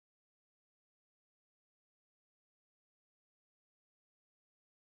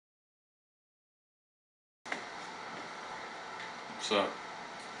What's up?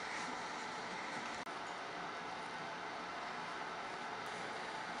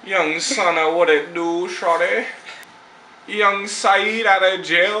 Young son of what it do, shorty? Young Saeed out of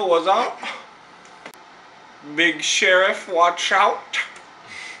jail, what's up? Big Sheriff, watch out.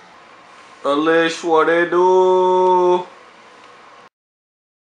 Alish, what it do?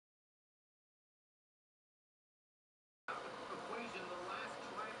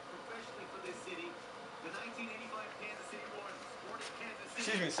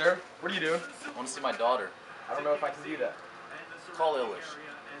 Excuse me, sir. What are you doing? I want to see my daughter. I don't know if I can do that. Call Illish.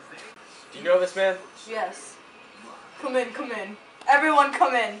 Do you know this man? Yes. Come in, come in. Everyone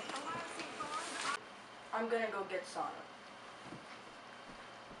come in. I'm gonna go get Sana.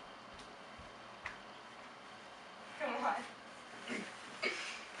 Come on.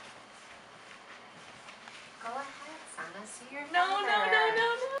 Go ahead, Sana. See your No.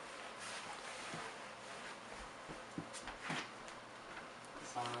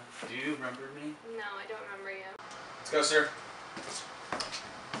 Sana, do you remember me? No, I don't remember you. Let's go, sir.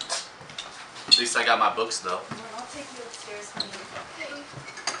 At least I got my books, though. I'll take you upstairs, honey. Okay.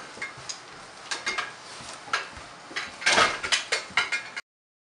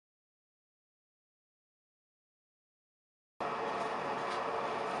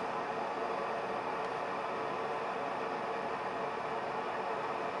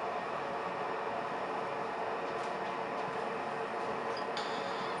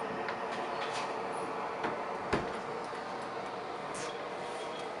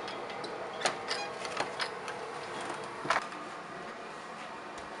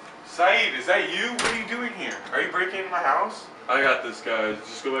 Saeed, is that you? What are you doing here? Are you breaking into my house? I got this, guys.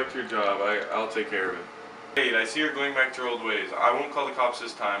 Just go back to your job. I'll take care of it. Saeed, I see you're going back to your old ways. I won't call the cops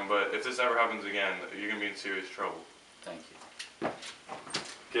this time, but if this ever happens again, you're gonna be in serious trouble. Thank you.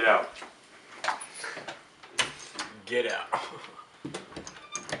 Get out. Get out.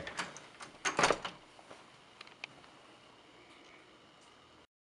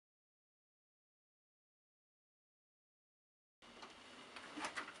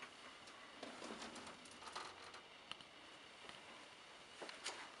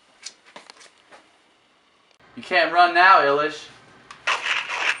 You can't run now, Illish.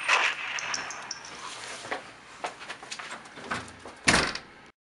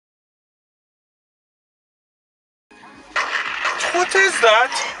 What is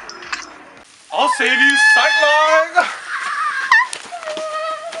that? I'll save you, sideline!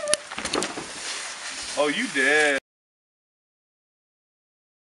 Oh, you did.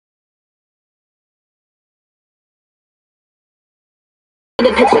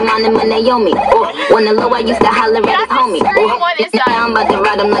 The picture on him when they owe me. When the low I used to holler at his homie. Now I'm about to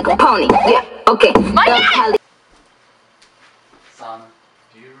ride him like a pony. Yeah, okay. Sana,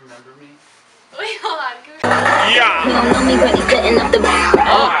 do you remember me? Wait, hold on. Yeah! He don't know me, but he's setting up the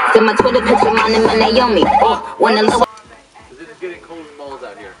Got my Twitter picture on him when they owe me. When the low Because it is getting cold as balls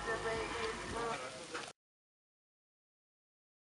out here.